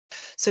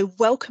So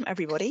welcome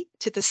everybody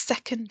to the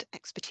second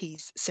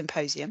Expertise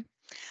Symposium.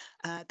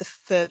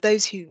 For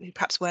those who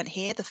perhaps weren't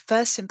here, the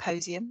first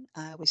symposium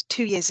was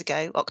 2 years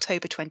ago,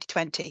 October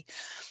 2020.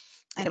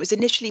 And it was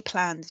initially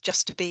planned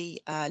just to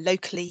be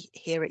locally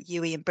here at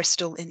UWE in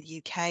Bristol in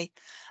the UK,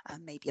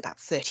 maybe about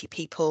 30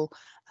 people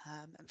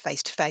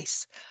face to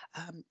face.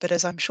 But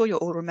as I'm sure you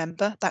all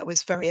remember, that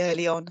was very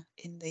early on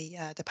in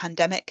the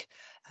pandemic.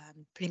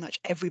 Pretty much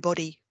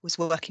everybody was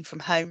working from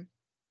home.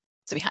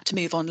 So we had to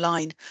move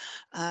online,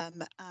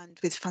 and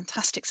with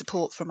fantastic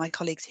support from my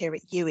colleagues here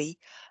at UWE,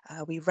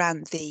 we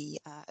ran the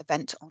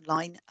event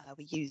online.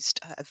 We used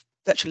a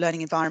virtual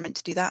learning environment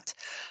to do that,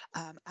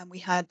 and we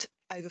had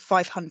over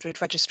 500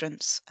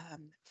 registrants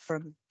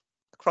from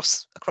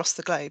across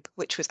the globe,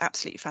 which was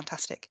absolutely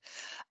fantastic.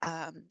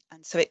 And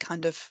so it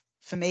kind of,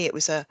 for me, it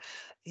was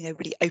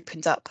really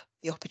opened up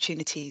the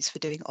opportunities for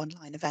doing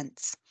online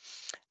events.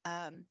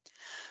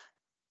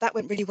 That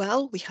went really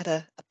well. We had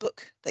a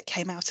book that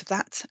came out of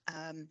that,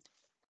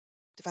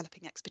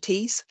 developing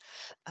expertise,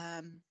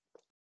 and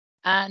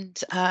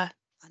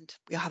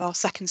we have our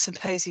second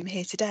symposium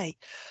here today.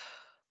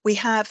 We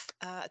have,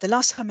 the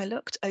last time I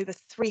looked, over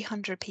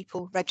 300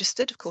 people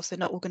registered. Of course, they're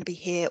not all going to be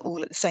here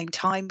all at the same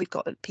time. We've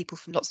got people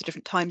from lots of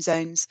different time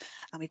zones,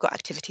 and we've got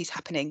activities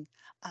happening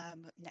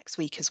next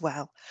week as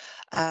well.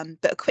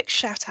 But a quick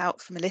shout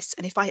out from a list,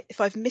 and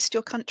if I've missed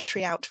your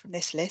country out from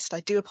this list,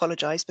 I do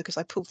apologise, because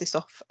I pulled this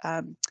off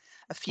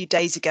a few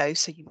days ago,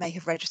 so you may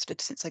have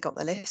registered since I got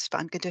the list, but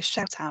I'm going to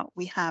shout out.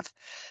 We have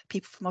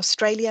people from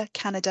Australia,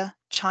 Canada,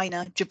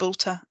 China,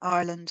 Gibraltar,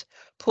 Ireland,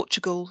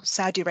 Portugal,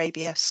 Saudi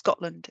Arabia,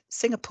 Scotland,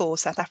 Singapore,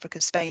 South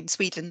Africa, Spain,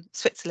 Sweden,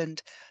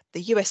 Switzerland,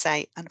 the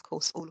USA, and of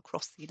course all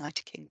across the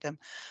United Kingdom.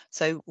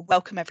 So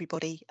welcome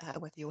everybody,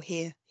 whether you're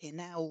here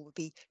now or will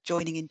be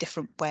joining in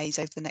different ways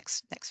over the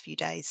next few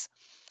days.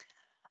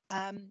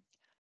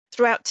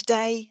 Throughout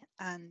today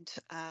and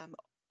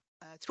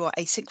through our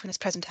asynchronous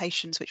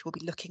presentations, which we'll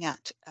be looking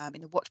at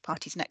in the watch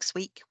parties next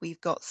week, we've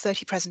got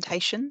 30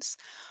 presentations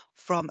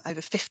from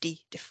over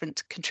 50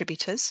 different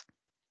contributors.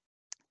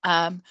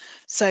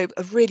 So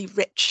a really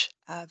rich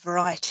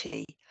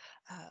variety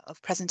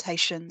of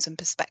presentations and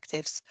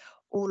perspectives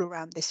all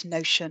around this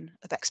notion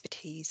of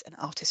expertise and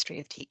artistry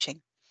of teaching.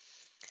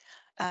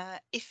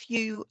 If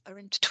you are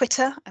into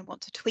Twitter and want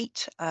to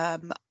tweet,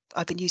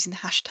 I've been using the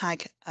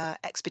hashtag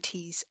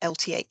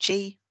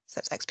expertiselthe, so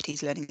that's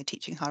expertise learning and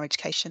teaching higher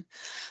education.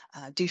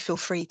 Do feel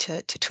free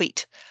to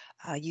tweet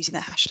using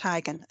that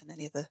hashtag and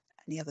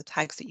any other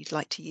tags that you'd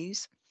like to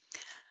use.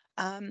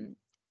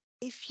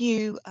 If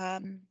you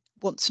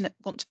want to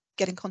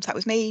get in contact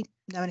with me,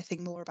 know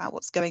anything more about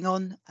what's going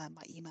on,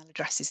 my email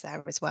address is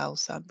there as well.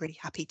 So I'm really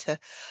happy to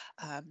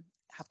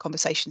have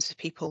conversations with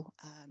people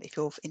if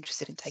you're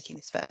interested in taking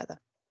this further.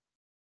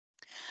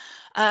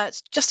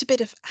 Just a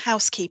bit of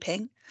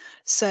housekeeping.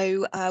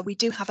 So we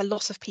do have a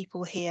lot of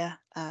people here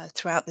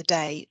throughout the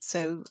day,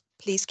 so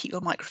please keep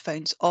your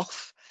microphones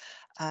off.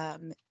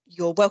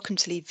 You're welcome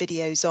to leave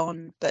videos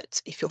on,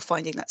 but if you're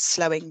finding that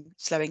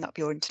slowing up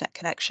your internet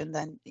connection,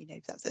 then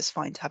that's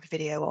fine to have a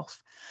video off.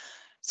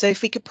 So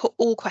if we could put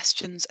all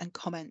questions and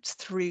comments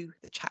through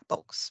the chat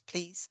box,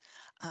 please.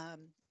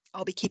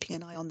 I'll be keeping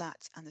an eye on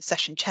that, and the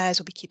session chairs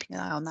will be keeping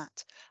an eye on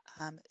that,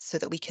 so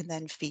that we can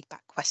then feed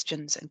back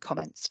questions and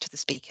comments to the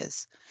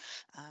speakers.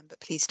 But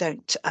please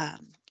don't,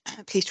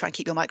 please try and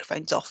keep your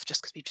microphones off,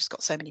 just because we've just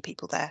got so many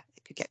people there.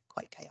 It could get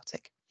quite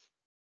chaotic.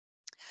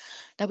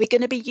 Now we're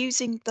going to be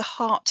using the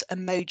heart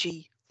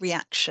emoji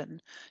reaction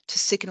to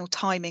signal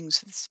timings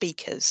for the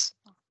speakers.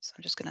 So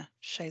I'm just going to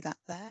show that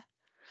there.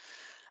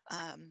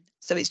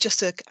 So it's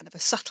just a kind of a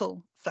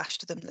subtle flash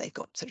to them that they've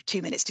got sort of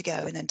 2 minutes to go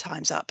and then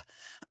time's up.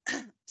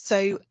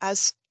 So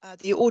as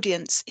the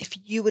audience, if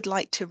you would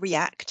like to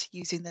react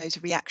using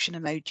those reaction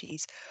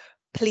emojis,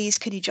 please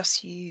can you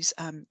just use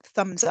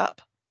thumbs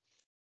up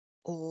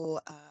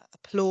or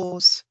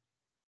applause?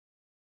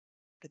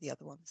 What are the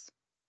other ones?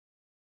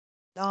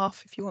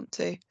 Laugh if you want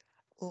to,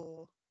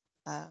 or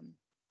the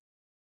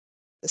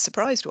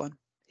surprised one.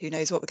 Who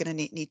knows what we're going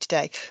to need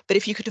today. But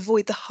if you could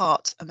avoid the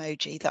heart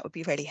emoji, that would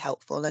be really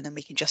helpful. And then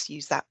we can just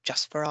use that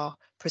just for our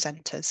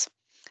presenters.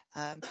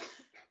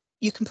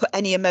 You can put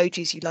any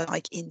emojis you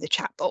like in the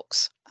chat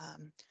box.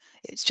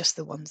 It's just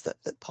the ones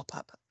that pop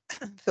up.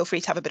 Feel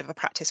free to have a bit of a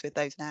practice with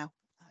those now.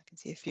 I can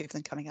see a few of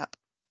them coming up.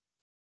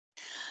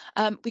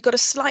 We've got a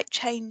slight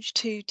change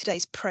to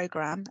today's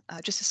programme,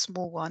 just a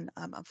small one.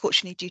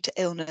 Unfortunately, due to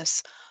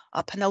illness,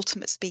 our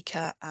penultimate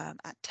speaker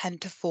at 10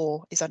 to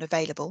 4 is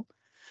unavailable.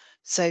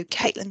 So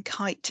Helen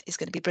King is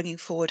going to be bringing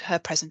forward her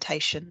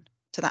presentation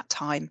to that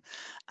time,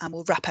 and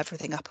we'll wrap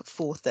everything up at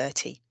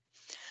 4:30.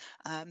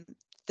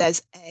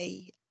 There's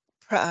a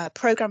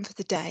programme for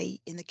the day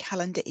in the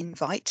calendar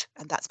invite,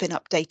 and that's been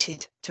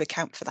updated to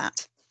account for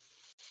that.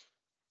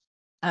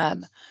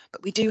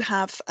 But we do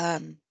have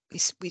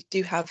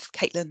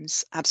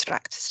Caitlin's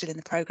abstract still in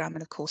the programme,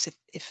 and of course,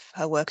 if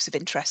her work is of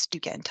interest, do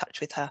get in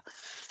touch with her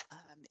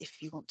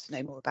if you want to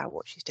know more about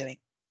what she's doing.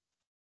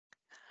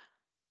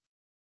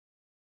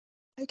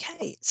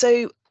 Okay,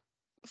 so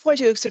Before I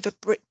do sort of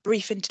a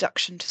brief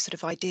introduction to sort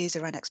of ideas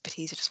around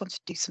expertise, I just wanted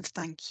to do some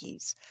thank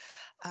yous,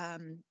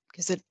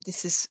 because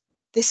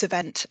this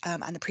event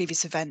and the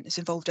previous event has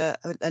involved a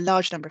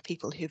large number of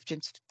people who've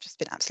just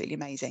been absolutely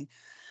amazing.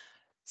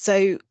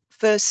 So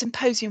for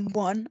Symposium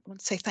 1, I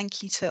want to say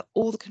thank you to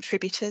all the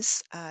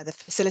contributors, the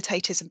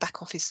facilitators and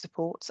back office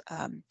support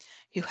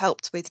who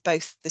helped with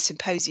both the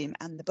symposium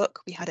and the book.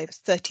 We had over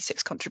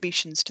 36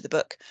 contributions to the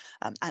book,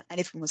 and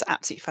everyone was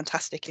absolutely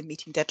fantastic in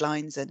meeting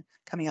deadlines and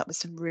coming up with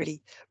some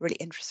really, really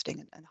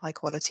interesting and high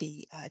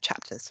quality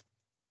chapters.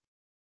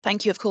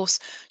 Thank you, of course,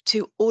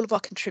 to all of our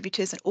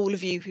contributors and all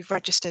of you who've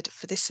registered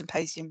for this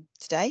symposium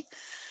today.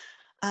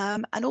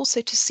 And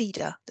also to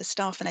CEDA, the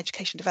Staff and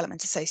Education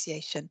Development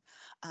Association,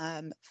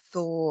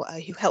 who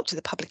helped with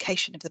the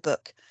publication of the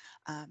book.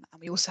 And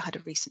we also had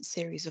a recent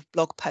series of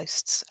blog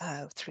posts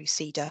through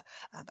CEDA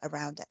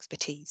around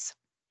expertise.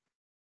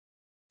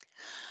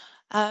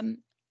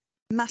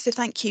 Massive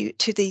thank you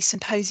to the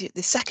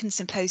second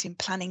symposium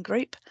planning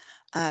group,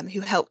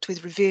 who helped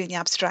with reviewing the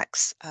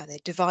abstracts. They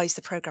devised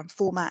the programme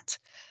format,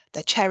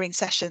 they're chairing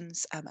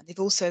sessions, and they've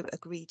also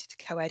agreed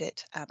to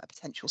co-edit a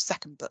potential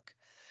second book.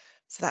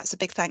 So that's a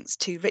big thanks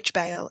to Rich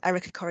Bale,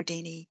 Erica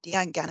Corradini,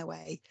 Deanne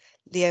Ganaway,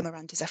 Leo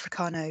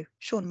Mirantes-Africano,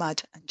 Sean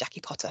Mudd and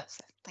Jackie Potter.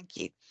 So thank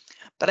you.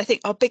 But I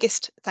think our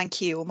biggest thank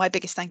you, or my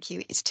biggest thank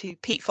you, is to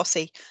Pete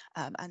Fossey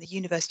and the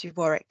University of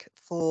Warwick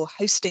for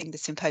hosting the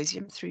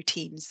symposium through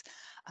Teams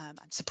and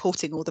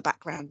supporting all the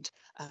background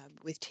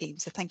with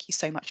Teams. So thank you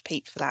so much,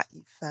 Pete, for that.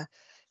 You've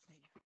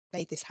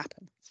made this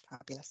happen. It's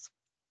fabulous.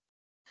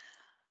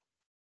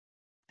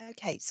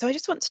 Okay, so I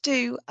just want to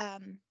do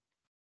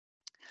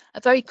a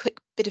very quick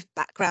bit of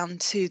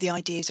background to the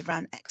ideas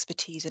around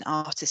expertise and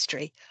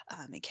artistry,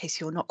 in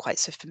case you're not quite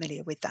so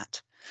familiar with that.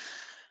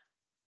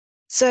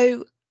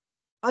 So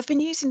I've been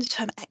using the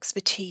term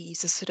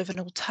expertise as sort of an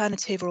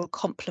alternative or a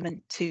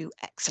complement to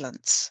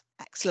excellence.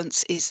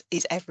 Excellence is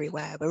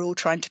everywhere. We're all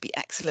trying to be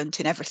excellent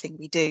in everything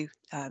we do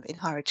in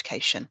higher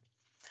education.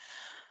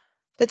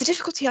 But the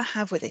difficulty I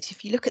have with it,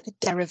 if you look at the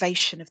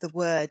derivation of the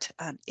word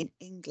in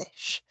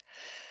English,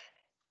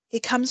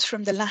 it comes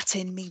from the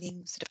Latin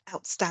meaning sort of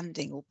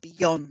outstanding or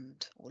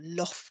beyond or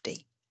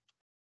lofty.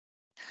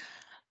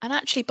 And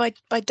actually, by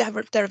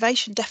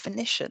derivation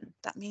definition,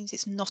 that means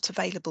it's not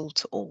available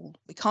to all.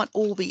 We can't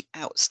all be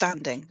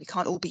outstanding. We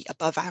can't all be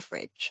above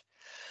average.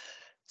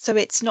 So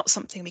it's not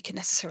something we can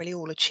necessarily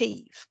all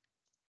achieve.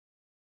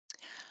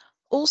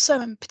 Also,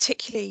 and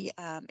particularly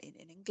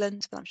in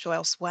England, but I'm sure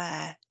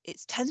elsewhere,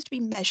 it tends to be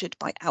measured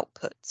by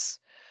outputs.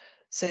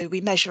 So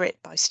we measure it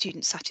by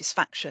student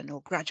satisfaction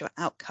or graduate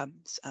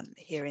outcomes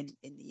here in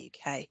the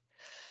UK.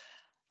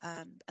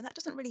 And that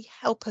doesn't really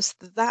help us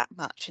that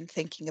much in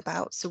thinking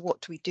about, so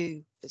what do we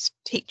do as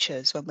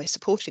teachers when we're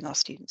supporting our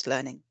students'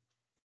 learning?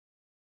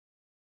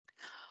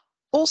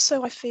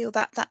 Also, I feel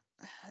that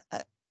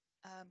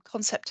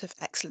concept of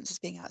excellence as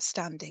being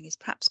outstanding is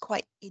perhaps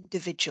quite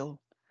individual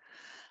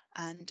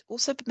and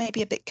also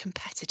maybe a bit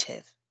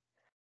competitive.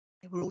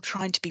 We're all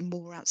trying to be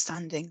more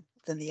outstanding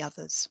than the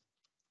others.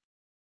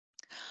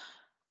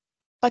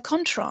 By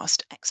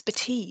contrast,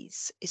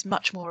 expertise is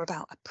much more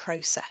about a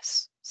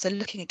process. So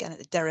looking again at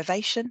the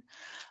derivation,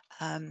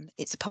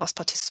 it's a past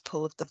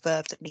participle of the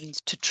verb that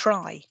means to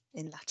try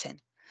in Latin,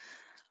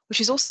 which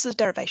is also the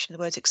derivation of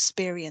the words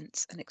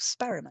experience and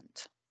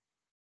experiment.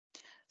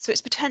 So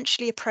it's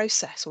potentially a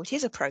process, or it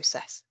is a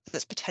process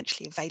that's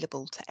potentially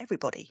available to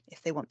everybody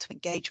if they want to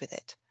engage with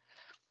it.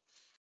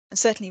 And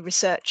certainly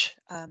research,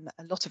 a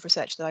lot of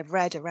research that I've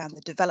read around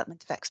the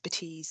development of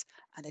expertise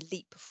and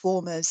elite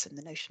performers and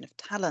the notion of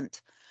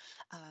talent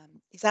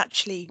is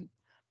actually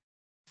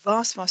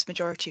vast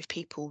majority of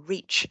people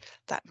reach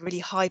that really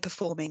high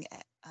performing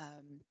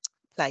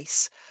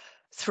place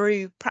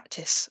through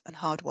practice and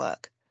hard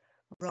work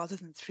rather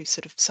than through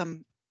sort of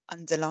some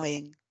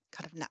underlying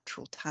kind of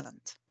natural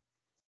talent.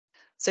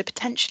 So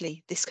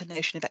potentially this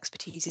notion of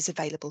expertise is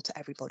available to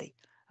everybody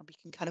and we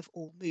can kind of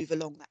all move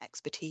along that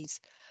expertise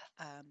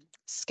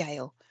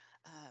scale.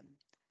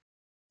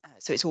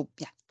 So it's all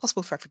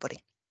possible for everybody.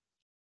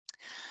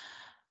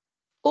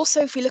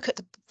 Also, if we look at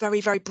the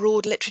very, very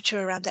broad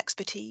literature around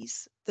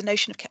expertise, the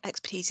notion of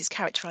expertise is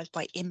characterised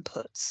by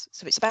inputs.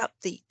 So it's about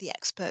the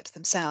experts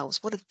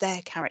themselves. What are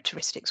their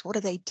characteristics? What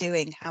are they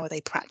doing? How are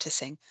they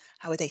practicing?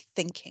 How are they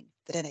thinking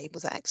that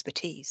enables that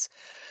expertise?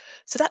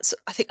 So that's,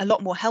 I think, a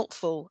lot more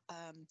helpful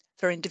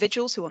for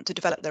individuals who want to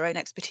develop their own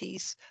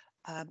expertise,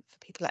 for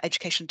people like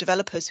educational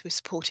developers who are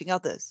supporting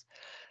others,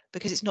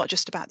 because it's not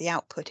just about the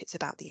output, it's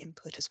about the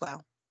input as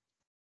well.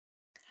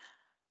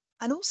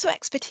 And also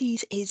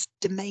expertise is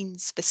domain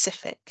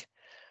specific.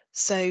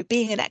 So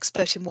being an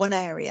expert in one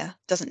area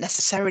doesn't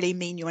necessarily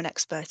mean you're an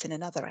expert in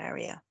another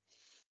area,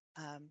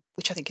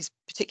 which I think is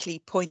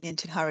particularly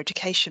poignant in higher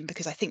education,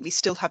 because I think we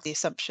still have the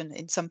assumption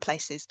in some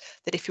places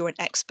that if you're an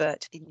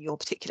expert in your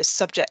particular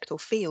subject or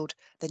field,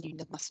 then you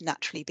must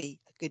naturally be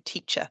a good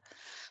teacher.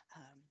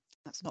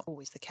 That's not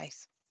always the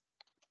case.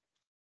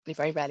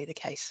 Very rarely the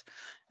case.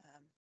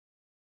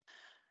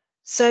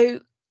 So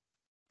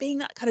being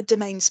that kind of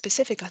domain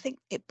specific, I think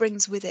it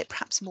brings with it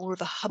perhaps more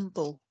of a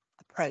humble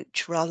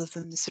approach rather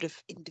than the sort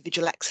of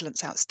individual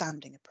excellence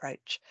outstanding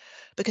approach,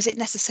 because it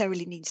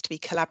necessarily needs to be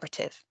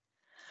collaborative.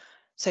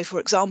 So, for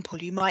example,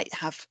 you might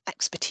have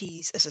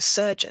expertise as a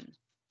surgeon,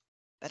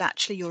 but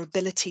actually your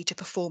ability to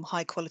perform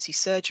high quality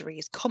surgery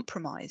is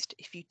compromised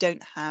if you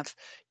don't have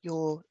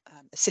your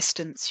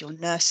assistants, your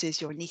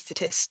nurses, your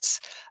anaesthetists,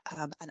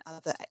 and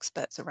other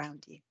experts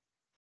around you.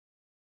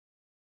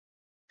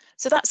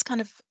 So that's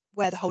kind of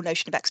where the whole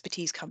notion of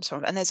expertise comes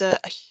from. And there's a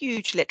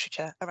huge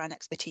literature around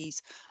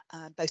expertise,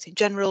 both in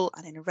general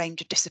and in a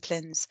range of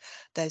disciplines.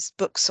 There's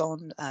books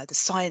on the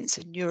science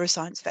and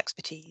neuroscience of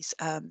expertise,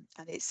 and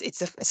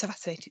it's a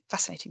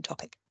fascinating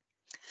topic.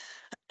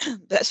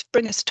 Let's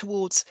bring us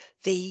towards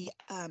the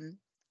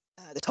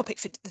topic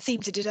for the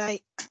theme for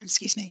today.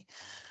 Excuse me.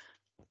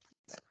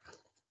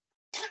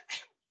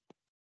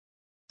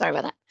 Sorry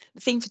about that.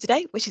 The theme for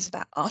today, which is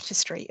about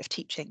artistry of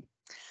teaching.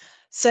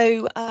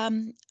 So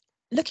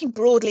looking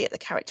broadly at the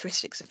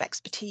characteristics of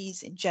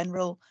expertise in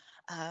general,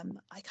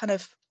 I kind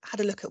of had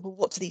a look at, well,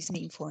 what do these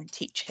mean for in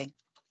teaching?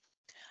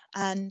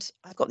 And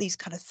I've got these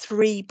kind of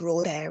three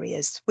broad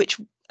areas, which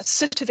are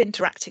sort of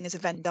interacting as a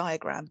Venn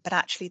diagram, but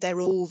actually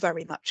they're all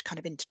very much kind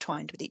of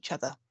intertwined with each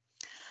other.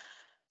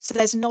 So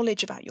there's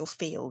knowledge about your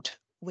field,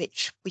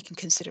 which we can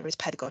consider as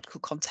pedagogical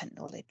content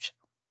knowledge.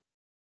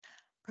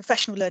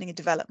 Professional learning and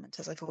development,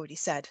 as I've already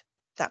said,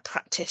 that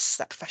practice,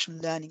 that professional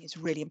learning is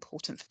really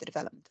important for the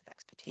development of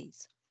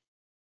expertise.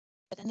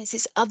 But then there's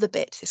this other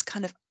bit, this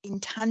kind of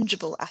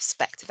intangible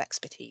aspect of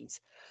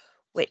expertise,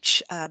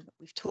 which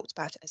we've talked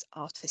about as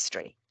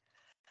artistry.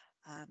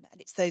 And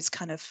it's those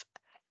kind of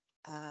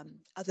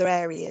other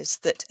areas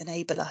that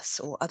enable us,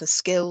 or other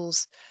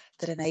skills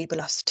that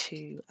enable us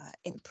to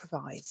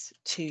improvise,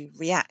 to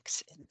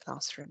react in the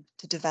classroom,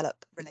 to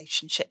develop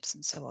relationships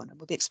and so on. And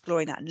we'll be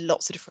exploring that in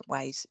lots of different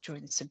ways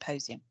during the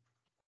symposium.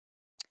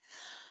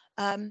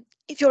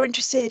 If you're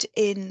interested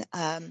in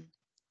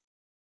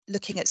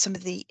looking at some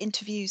of the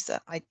interviews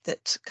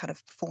that kind of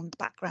formed the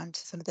background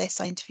to some of this,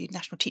 I interviewed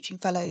National Teaching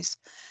Fellows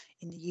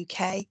in the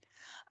UK.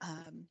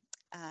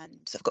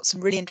 And I've got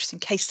some really interesting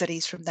case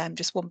studies from them,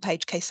 just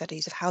one-page case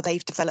studies of how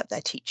they've developed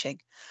their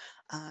teaching.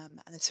 And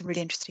there's some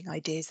really interesting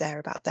ideas there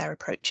about their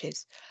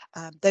approaches.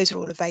 Those are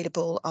all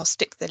available. I'll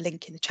stick the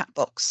link in the chat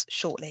box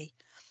shortly.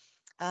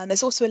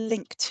 There's also a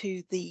link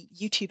to the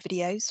YouTube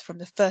videos from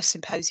the first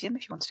symposium,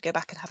 if you want to go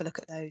back and have a look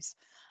at those.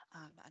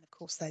 And of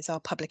course, there's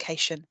our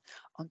publication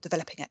on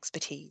developing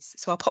expertise.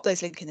 So I'll pop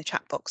those links in the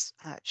chat box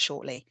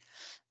shortly.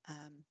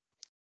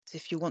 So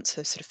if you want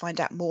to sort of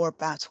find out more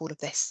about all of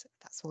this,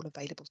 that's all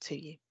available to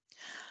you.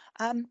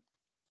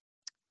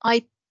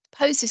 I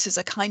pose this as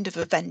a kind of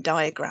a Venn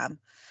diagram,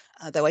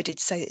 though I did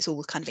say it's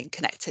all kind of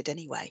interconnected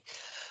anyway.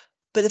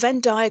 But the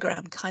Venn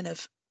diagram kind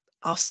of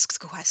asks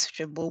the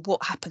question, well,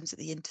 what happens at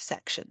the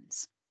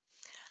intersections?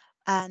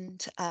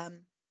 And so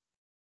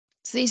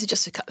these are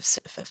just a kind of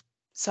sort of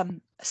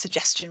some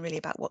suggestion really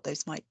about what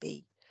those might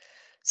be.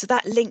 So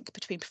that link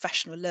between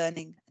professional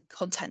learning and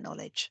content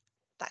knowledge,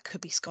 that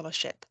could be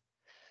scholarship.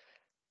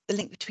 The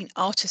link between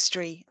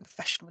artistry and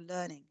professional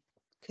learning,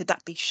 could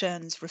that be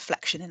Schoen's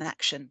reflection in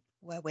action,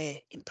 where we're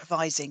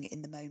improvising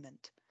in the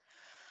moment?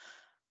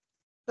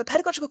 But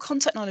pedagogical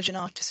content knowledge and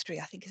artistry,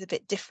 I think, is a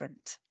bit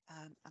different.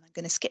 And I'm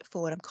going to skip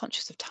forward. I'm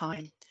conscious of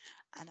time,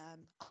 and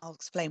I'll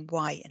explain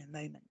why in a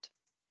moment.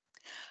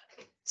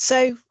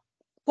 So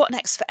what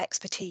next for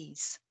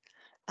expertise?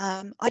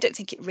 I don't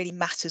think it really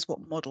matters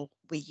what model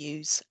we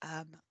use.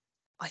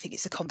 I think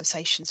it's the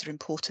conversations that are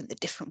important, the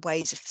different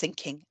ways of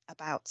thinking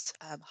about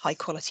high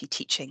quality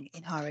teaching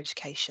in higher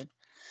education.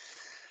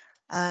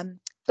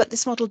 But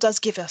this model does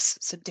give us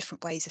some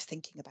different ways of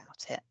thinking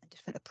about it and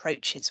different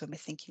approaches when we're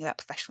thinking about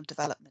professional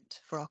development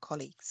for our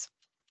colleagues.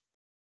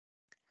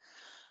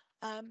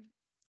 And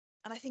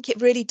I think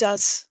it really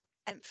does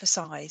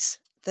emphasise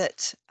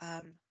that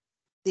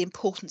the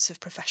importance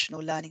of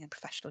professional learning and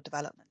professional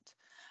development.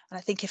 And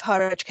I think if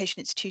higher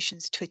education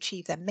institutions to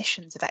achieve their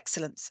missions of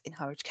excellence in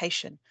higher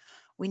education,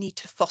 we need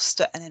to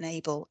foster and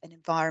enable an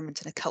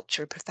environment and a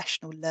culture of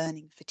professional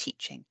learning for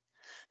teaching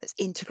that's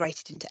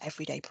integrated into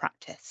everyday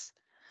practice.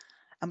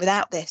 And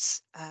without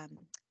this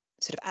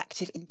sort of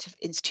active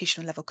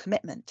institutional level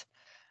commitment,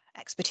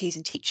 expertise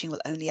in teaching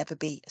will only ever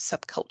be a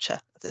subculture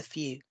of the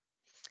few.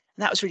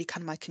 And that was really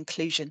kind of my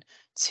conclusion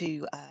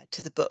to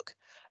the book,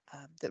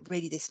 that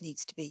really this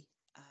needs to be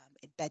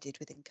embedded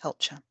within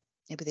culture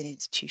and within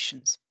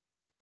institutions.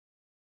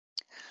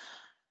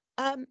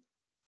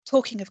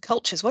 Talking of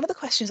cultures, one of the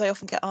questions I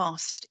often get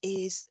asked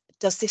is,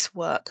 does this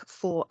work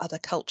for other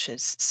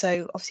cultures?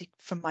 So obviously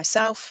from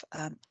myself,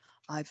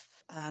 I've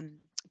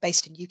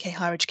based in UK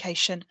higher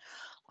education,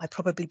 I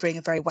probably bring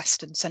a very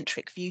Western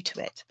centric view to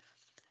it.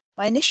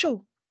 My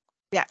initial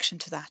reaction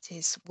to that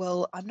is,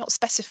 well, I'm not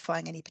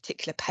specifying any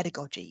particular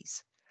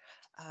pedagogies.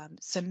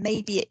 So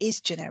maybe it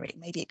is generic,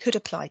 maybe it could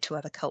apply to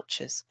other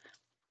cultures,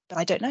 but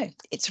I don't know.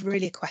 It's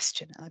really a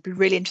question, and I'd be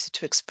really interested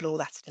to explore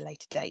that at a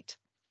later date.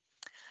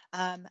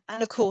 And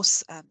of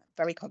course,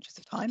 very conscious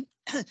of time,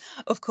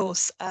 of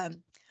course,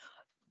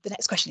 The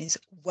next question is,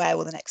 where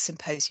will the next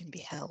symposium be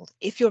held?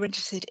 If you're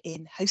interested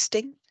in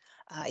hosting,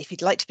 if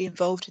you'd like to be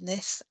involved in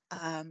this,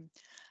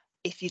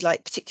 if you'd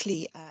like,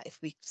 particularly if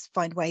we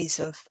find ways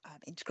of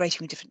integrating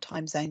with different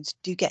time zones,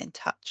 do get in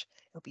touch.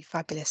 It'll be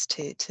fabulous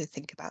to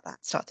think about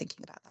that, start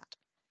thinking about that.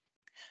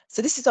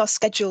 So this is our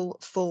schedule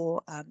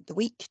for the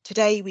week.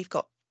 Today we've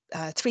got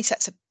 3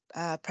 sets of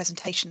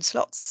presentation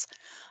slots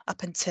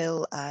up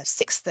until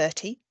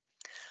 6:30.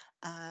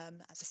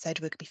 As I said,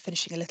 we're going to be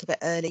finishing a little bit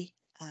early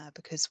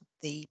because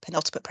the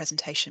penultimate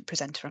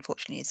presenter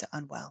unfortunately is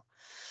unwell.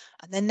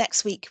 And then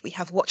next week we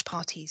have watch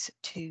parties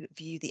to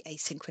view the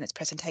asynchronous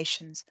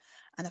presentations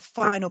and a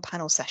final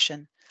panel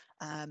session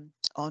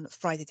on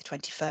Friday the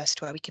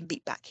 21st, where we can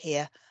meet back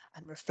here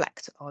and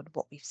reflect on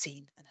what we've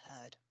seen and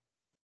heard.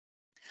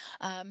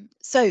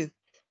 So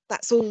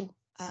that's all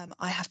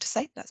I have to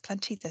say. That's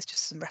plenty. There's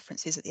just some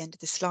references at the end of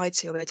the slide,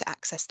 so you'll be able to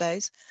access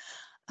those.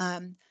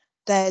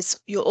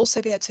 You'll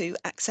also be able to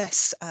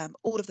access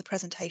all of the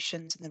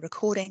presentations and the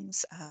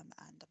recordings, and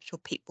I'm sure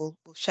Pete will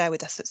share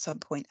with us at some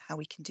point how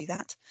we can do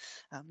that.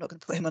 I'm not going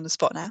to put him on the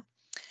spot now.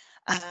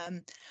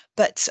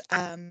 But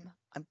I'm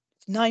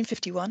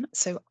 9:51,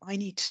 so I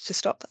need to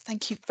stop.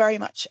 Thank you very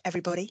much,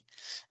 everybody,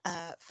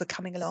 for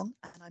coming along.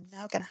 And I'm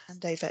now going to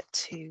hand over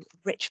to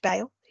Rich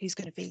Bale, who's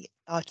going to be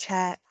our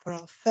chair for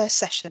our first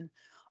session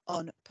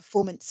on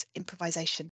performance improvisation